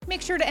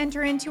sure to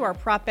enter into our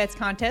Prop Bets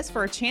contest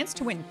for a chance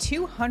to win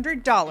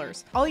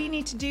 $200. All you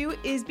need to do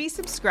is be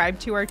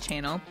subscribed to our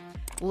channel,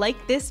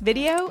 like this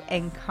video,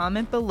 and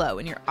comment below,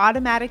 and you're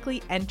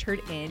automatically entered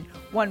in.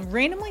 One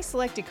randomly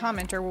selected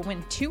commenter will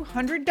win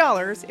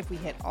 $200 if we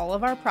hit all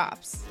of our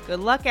props. Good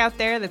luck out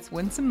there. Let's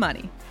win some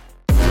money.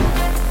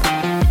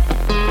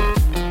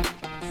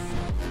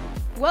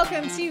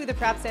 Welcome to the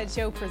Props Ed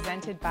Show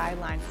presented by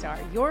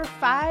LineStar, your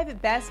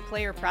 5 best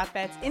player prop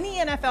bets in the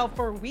NFL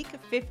for Week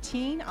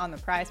 15 on the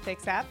Prize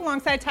Picks app.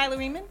 Alongside Tyler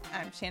Weeman,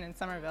 I'm Shannon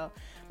Somerville.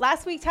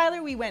 Last week,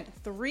 Tyler, we went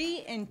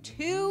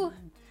 3-2.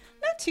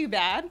 Not too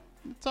bad.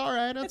 It's all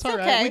right. It's all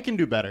okay. right. We can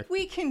do better.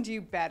 We can do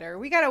better.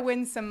 We got to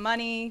win some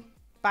money,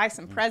 buy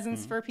some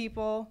presents for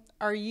people.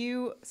 Are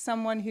you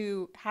someone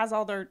who has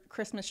all their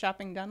Christmas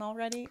shopping done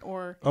already,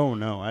 or Oh,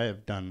 no, I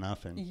have done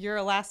nothing. you're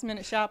a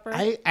last-minute shopper?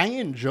 I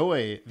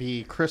enjoy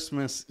the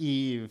Christmas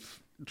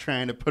Eve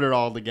trying to put it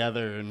all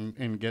together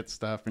and get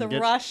stuff. And the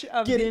rush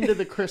of get into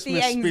the Christmas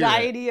the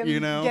anxiety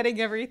spirit, of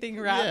getting everything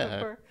wrapped Yeah.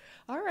 before.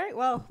 All right,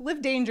 well,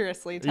 live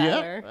dangerously,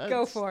 Tyler. Yeah,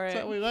 Go for it.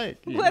 That's what we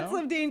like. Let's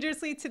live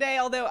dangerously today,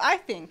 although I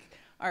think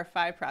our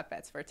 5 prop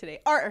bets for today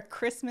are a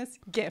Christmas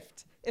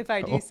gift, if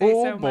I do say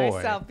so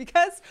myself,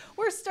 because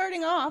we're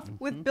starting off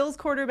with Bills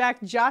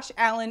quarterback Josh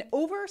Allen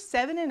over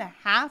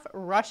 7.5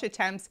 rush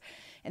attempts,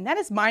 and that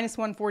is minus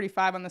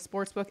 145 on the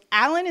sportsbook.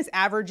 Allen is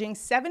averaging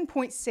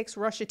 7.6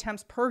 rush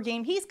attempts per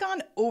game. He's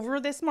gone over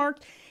this mark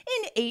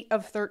in 8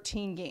 of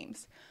 13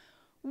 games.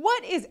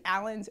 What is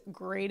Allen's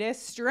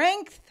greatest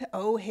strength?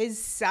 Oh,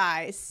 his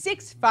size.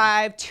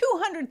 6'5",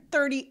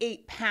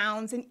 238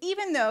 pounds. And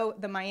even though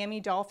the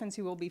Miami Dolphins,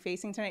 who we'll be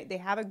facing tonight, they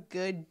have a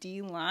good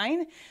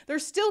D-line, they're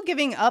still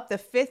giving up the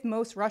 5th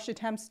most rush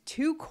attempts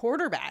to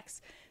quarterbacks.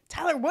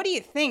 Tyler, what do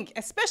you think?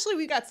 Especially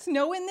we got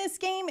snow in this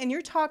game, and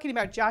you're talking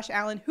about Josh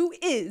Allen, who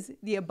is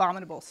the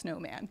abominable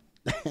snowman.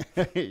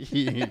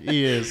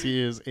 he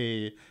is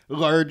a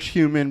large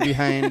human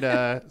behind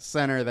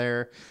center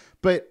there.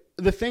 But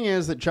the thing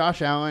is that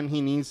Josh Allen,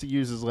 he needs to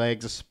use his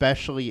legs,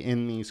 especially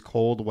in these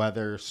cold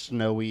weather,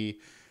 snowy,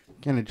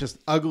 kind of just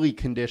ugly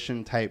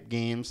condition type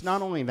games.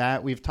 Not only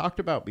that, we've talked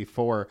about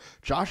before,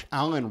 Josh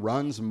Allen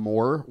runs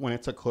more when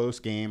it's a close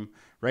game.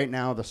 Right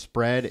now, the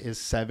spread is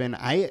 7.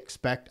 I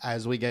expect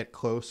as we get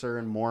closer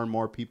and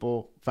more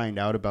people find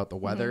out about the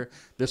weather,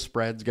 this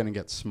spread's going to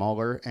get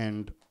smaller.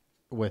 And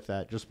with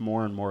that, just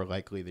more and more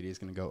likely that he's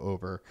going to go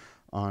over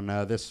on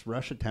this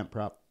rush attempt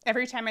prop.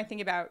 Every time I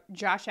think about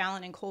Josh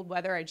Allen in cold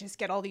weather, I just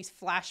get all these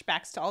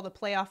flashbacks to all the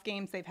playoff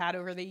games they've had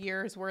over the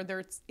years where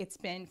it's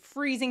been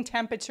freezing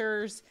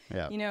temperatures,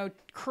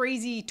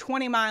 crazy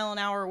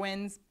 20-mile-an-hour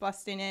winds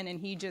busting in, and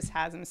he just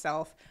has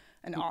himself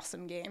an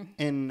awesome game.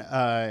 And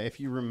if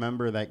you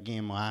remember that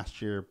game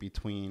last year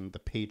between the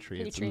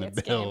Patriots and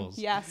the Bills.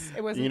 Game. Yes,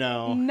 it was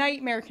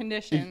nightmare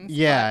conditions.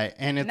 Yeah,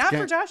 and it's not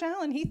for Josh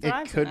Allen. He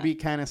thrives. It could be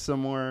kind of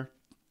similar,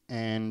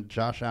 and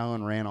Josh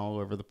Allen ran all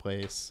over the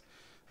place.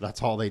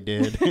 That's all they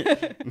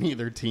did.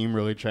 Neither team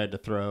really tried to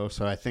throw,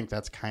 so I think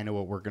that's kind of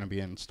what we're going to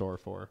be in store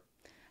for.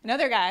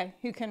 Another guy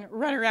who can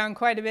run around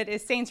quite a bit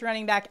is Saints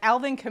running back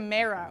Alvin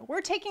Kamara.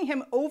 We're taking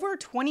him over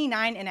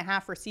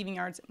 29.5 receiving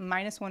yards,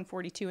 minus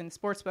 142 in the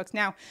sportsbooks.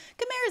 Now,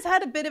 Kamara's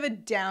had a bit of a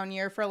down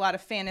year for a lot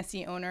of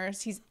fantasy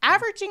owners. He's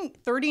averaging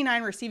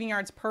 39 receiving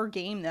yards per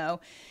game, though.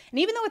 And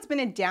even though it's been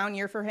a down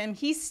year for him,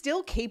 he's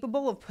still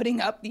capable of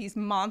putting up these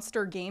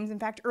monster games. In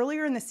fact,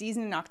 earlier in the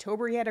season in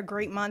October, he had a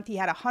great month. He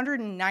had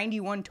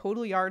 191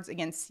 total yards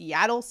against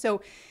Seattle.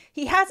 So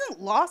he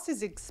hasn't lost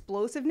his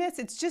explosiveness.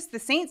 It's just the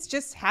Saints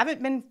just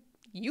haven't been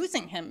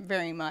using him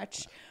very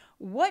much.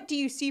 What do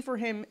you see for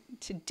him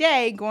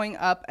today going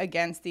up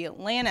against the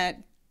Atlanta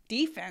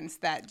defense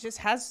that just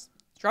has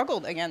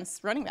struggled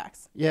against running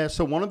backs? Yeah,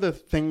 so one of the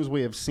things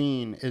we have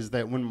seen is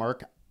that when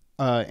Mark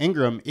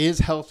Ingram is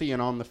healthy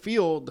and on the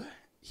field,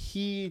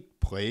 he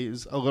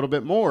plays a little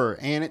bit more,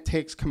 and it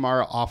takes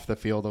Kamara off the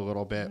field a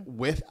little bit.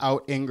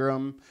 Without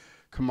Ingram,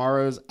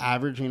 Kamara's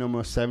averaging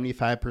almost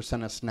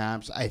 75% of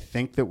snaps. I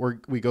think that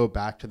we go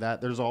back to that.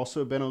 There's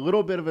also been a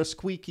little bit of a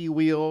squeaky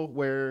wheel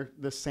where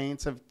the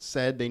Saints have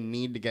said they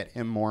need to get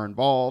him more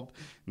involved,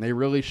 and they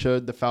really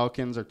should. The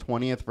Falcons are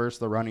 20th versus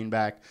the running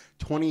back,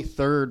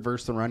 23rd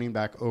versus the running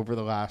back over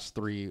the last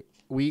 3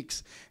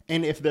 weeks.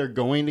 And if they're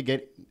going to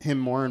get him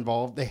more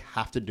involved, they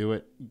have to do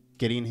it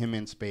getting him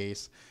in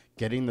space,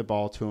 getting the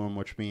ball to him,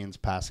 which means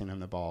passing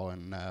him the ball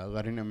and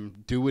letting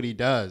him do what he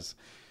does.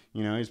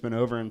 He's been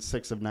over in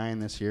 6 of 9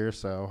 this year,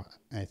 so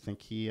I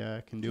think he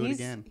can do it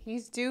again.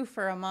 He's due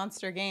for a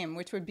monster game,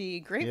 which would be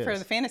great for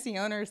the fantasy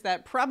owners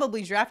that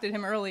probably drafted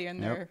him early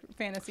in their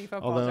fantasy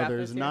football draft. Although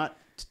there's not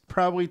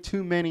probably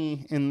too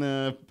many in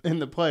the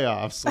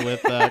playoffs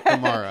with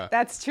Kamara.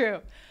 That's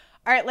true.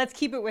 All right, let's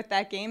keep it with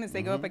that game as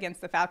they go up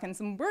against the Falcons.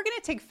 And we're going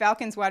to take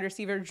Falcons wide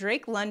receiver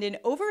Drake London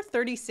over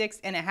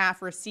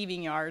 36.5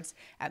 receiving yards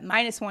at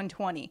minus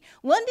 120.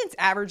 London's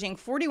averaging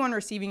 41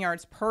 receiving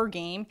yards per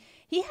game.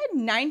 He had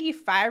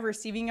 95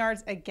 receiving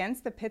yards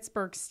against the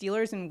Pittsburgh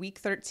Steelers in Week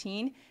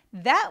 13.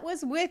 That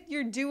was with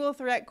your dual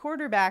threat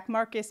quarterback,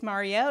 Marcus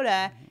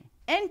Mariota.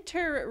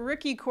 Enter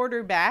rookie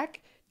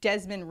quarterback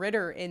Desmond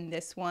Ridder in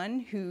this one,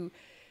 who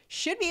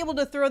should be able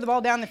to throw the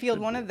ball down the field.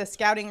 One of the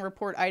scouting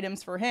report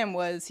items for him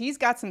was he's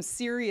got some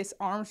serious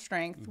arm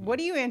strength. What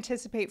do you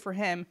anticipate for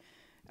him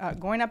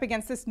going up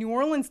against this New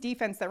Orleans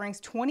defense that ranks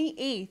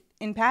 28th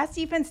in pass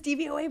defense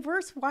DVOA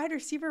versus wide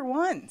receiver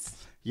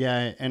ones?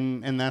 Yeah,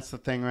 and that's the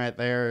thing right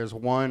there is,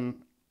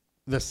 one,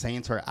 the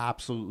Saints are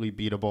absolutely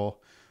beatable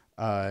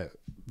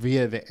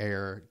via the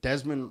air.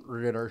 Desmond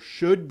Ridder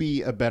should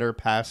be a better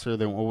passer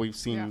than what we've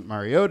seen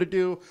Mariota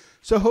do.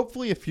 So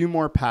hopefully a few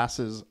more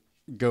passes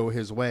go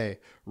his way.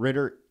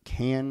 Ridder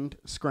can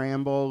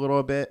scramble a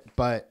little bit,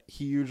 but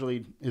he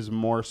usually is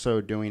more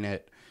so doing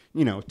it,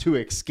 to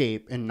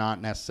escape and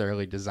not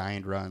necessarily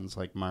designed runs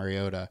like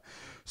Mariota.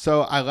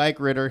 So I like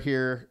Ridder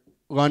here.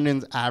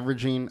 London's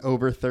averaging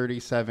over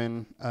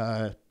 37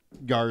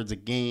 yards a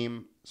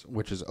game,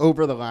 which is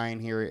over the line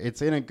here.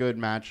 It's in a good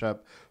matchup.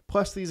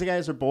 Plus, these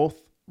guys are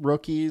both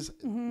rookies.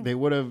 Mm-hmm. They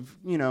would have,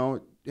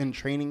 in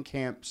training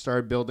camp,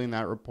 started building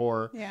that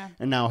rapport. Yeah.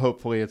 And now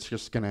hopefully it's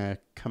just going to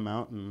come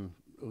out and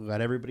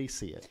let everybody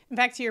see it. In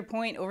fact, to your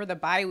point, over the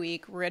bye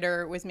week,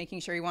 Ridder was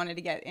making sure he wanted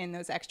to get in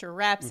those extra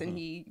reps. Mm-hmm. And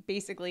he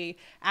basically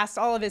asked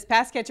all of his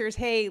pass catchers,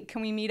 hey,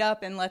 can we meet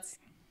up and let's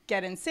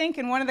get in sync?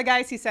 And one of the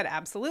guys he said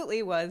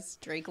absolutely was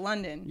Drake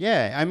London.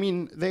 Yeah, I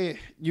mean,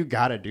 you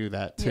got to do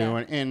that too.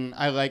 Yeah. And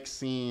I like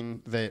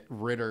seeing that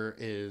Ridder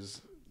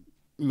is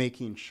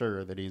making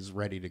sure that he's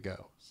ready to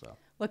go. So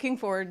looking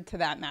forward to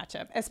that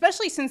matchup,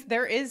 especially since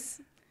there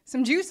is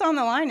some juice on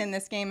the line in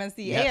this game, as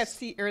the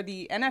AFC or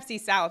the NFC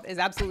South is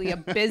absolutely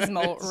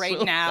abysmal right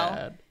so now.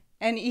 Bad.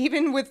 And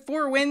even with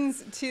 4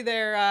 wins to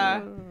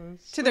their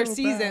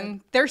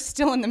season, they're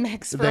still in the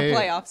mix for a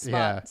playoff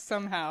spot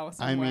somehow.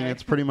 Somewhere. I mean,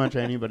 it's pretty much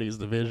anybody's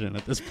division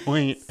at this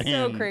point.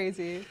 So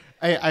crazy.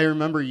 I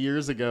remember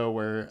years ago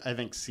where I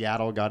think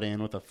Seattle got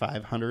in with a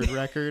 500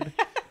 record.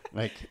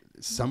 Like,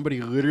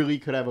 somebody literally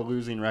could have a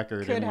losing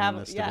record in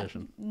this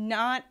division.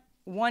 Not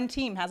one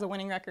team has a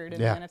winning record in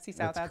the NFC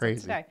South as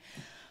of today.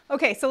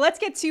 Okay, so let's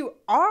get to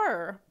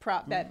our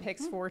prop bet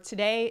picks for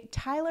today.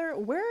 Tyler,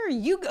 where are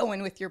you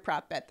going with your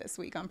prop bet this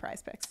week on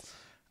Prize Picks?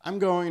 I'm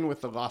going with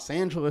the Los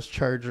Angeles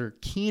Charger,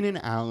 Keenan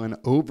Allen,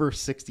 over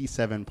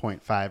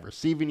 67.5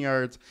 receiving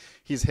yards.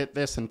 He's hit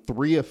this in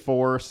 3 of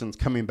 4 since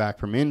coming back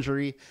from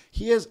injury.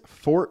 He has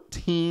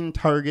 14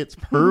 targets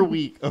per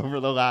week over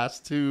the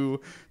last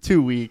two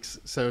weeks.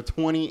 So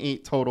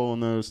 28 total in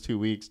those 2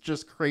 weeks.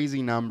 Just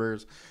crazy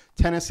numbers.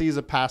 Tennessee's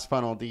a pass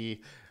funnel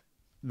D.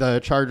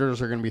 The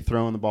Chargers are going to be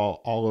throwing the ball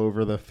all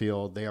over the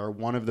field. They are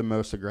one of the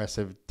most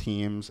aggressive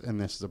teams, and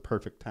this is a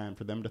perfect time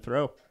for them to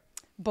throw.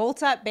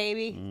 Bolt up,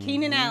 baby. Mm-hmm.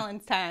 Keenan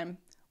Allen's time.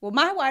 Well,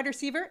 my wide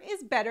receiver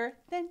is better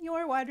than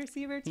your wide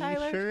receiver,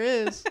 Tyler. He sure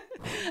is.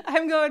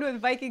 I'm going with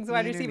Vikings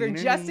wide receiver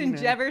Justin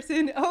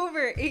Jefferson,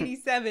 over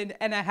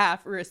 87.5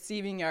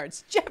 receiving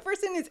yards.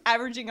 Jefferson is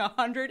averaging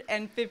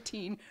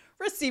 115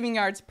 receiving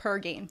yards per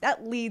game.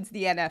 That leads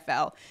the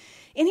NFL.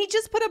 And he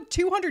just put up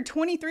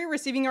 223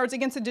 receiving yards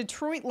against the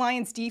Detroit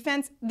Lions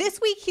defense.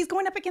 This week, he's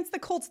going up against the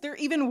Colts. They're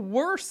even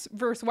worse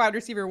versus wide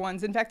receiver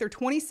ones. In fact, they're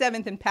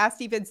 27th in pass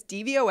defense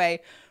DVOA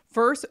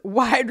versus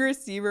wide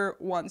receiver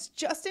ones.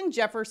 Justin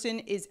Jefferson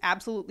is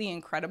absolutely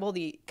incredible.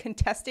 The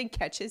contested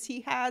catches he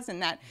has and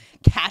that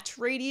catch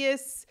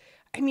radius,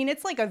 I mean,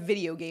 it's like a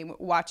video game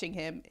watching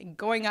him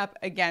going up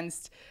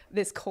against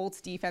this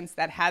Colts defense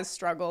that has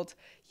struggled.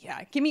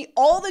 Yeah, give me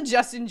all the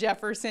Justin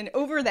Jefferson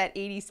over that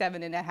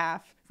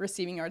 87.5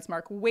 receiving yards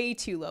mark. Way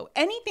too low.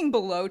 Anything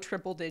below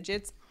triple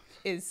digits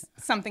is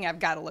something I've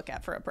got to look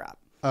at for a prop.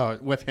 Oh,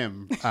 with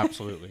him,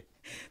 absolutely.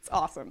 It's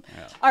awesome.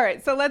 Yeah. All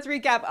right, so let's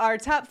recap our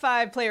top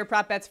 5 player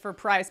prop bets for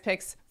Prize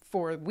Picks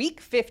for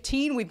week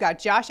 15. We've got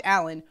Josh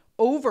Allen,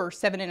 over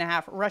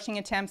 7.5 rushing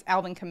attempts.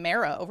 Alvin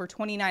Kamara, over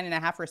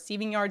 29.5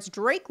 receiving yards.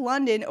 Drake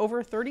London,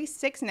 over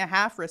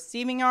 36.5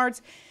 receiving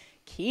yards.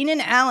 Keenan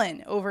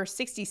Allen, over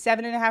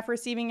 67.5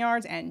 receiving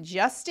yards. And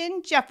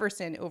Justin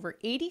Jefferson, over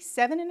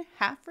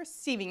 87.5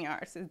 receiving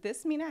yards. Does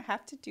this mean I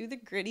have to do the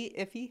gritty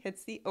if he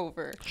hits the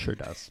over? Sure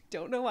does.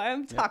 Don't know why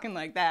I'm talking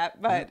like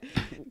that, but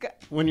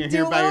when you're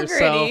here by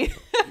yourself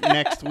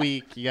next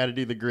week, you got to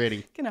do the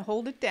gritty. Gonna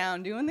hold it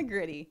down, doing the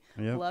gritty.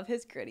 Yep. Love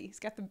his gritty. He's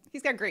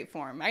got great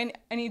form. I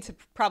need to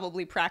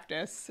probably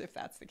practice if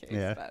that's the case.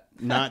 Yeah. But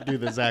not do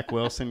the Zach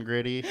Wilson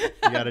gritty.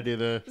 You got to do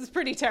the. This is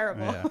pretty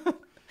terrible. Yeah.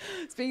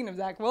 Speaking of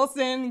Zach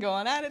Wilson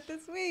going at it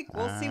this week,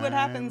 we'll see what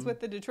happens with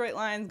the Detroit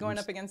Lions going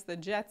up against the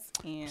Jets.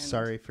 And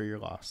sorry for your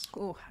loss.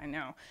 Oh, I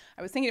know.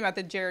 I was thinking about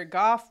the Jared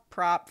Goff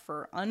prop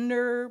for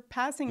under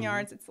passing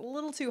yards. It's a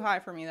little too high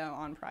for me, though,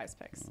 on Prize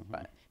Picks,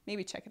 but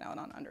maybe check it out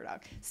on Underdog.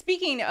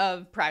 Speaking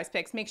of Prize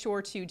Picks, make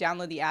sure to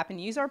download the app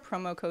and use our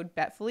promo code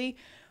BETFULLY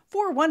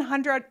for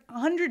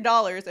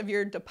 $100 of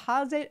your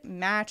deposit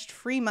matched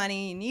free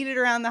money needed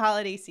around the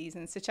holiday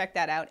season. So check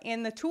that out.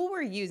 And the tool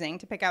we're using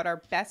to pick out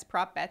our best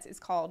prop bets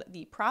is called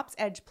the Props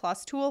Edge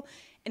Plus tool,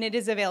 and it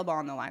is available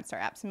on the Line Star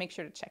app. So make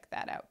sure to check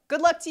that out. Good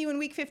luck to you in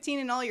week 15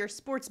 and all your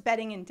sports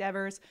betting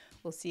endeavors.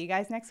 We'll see you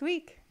guys next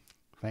week.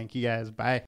 Thank you guys. Bye.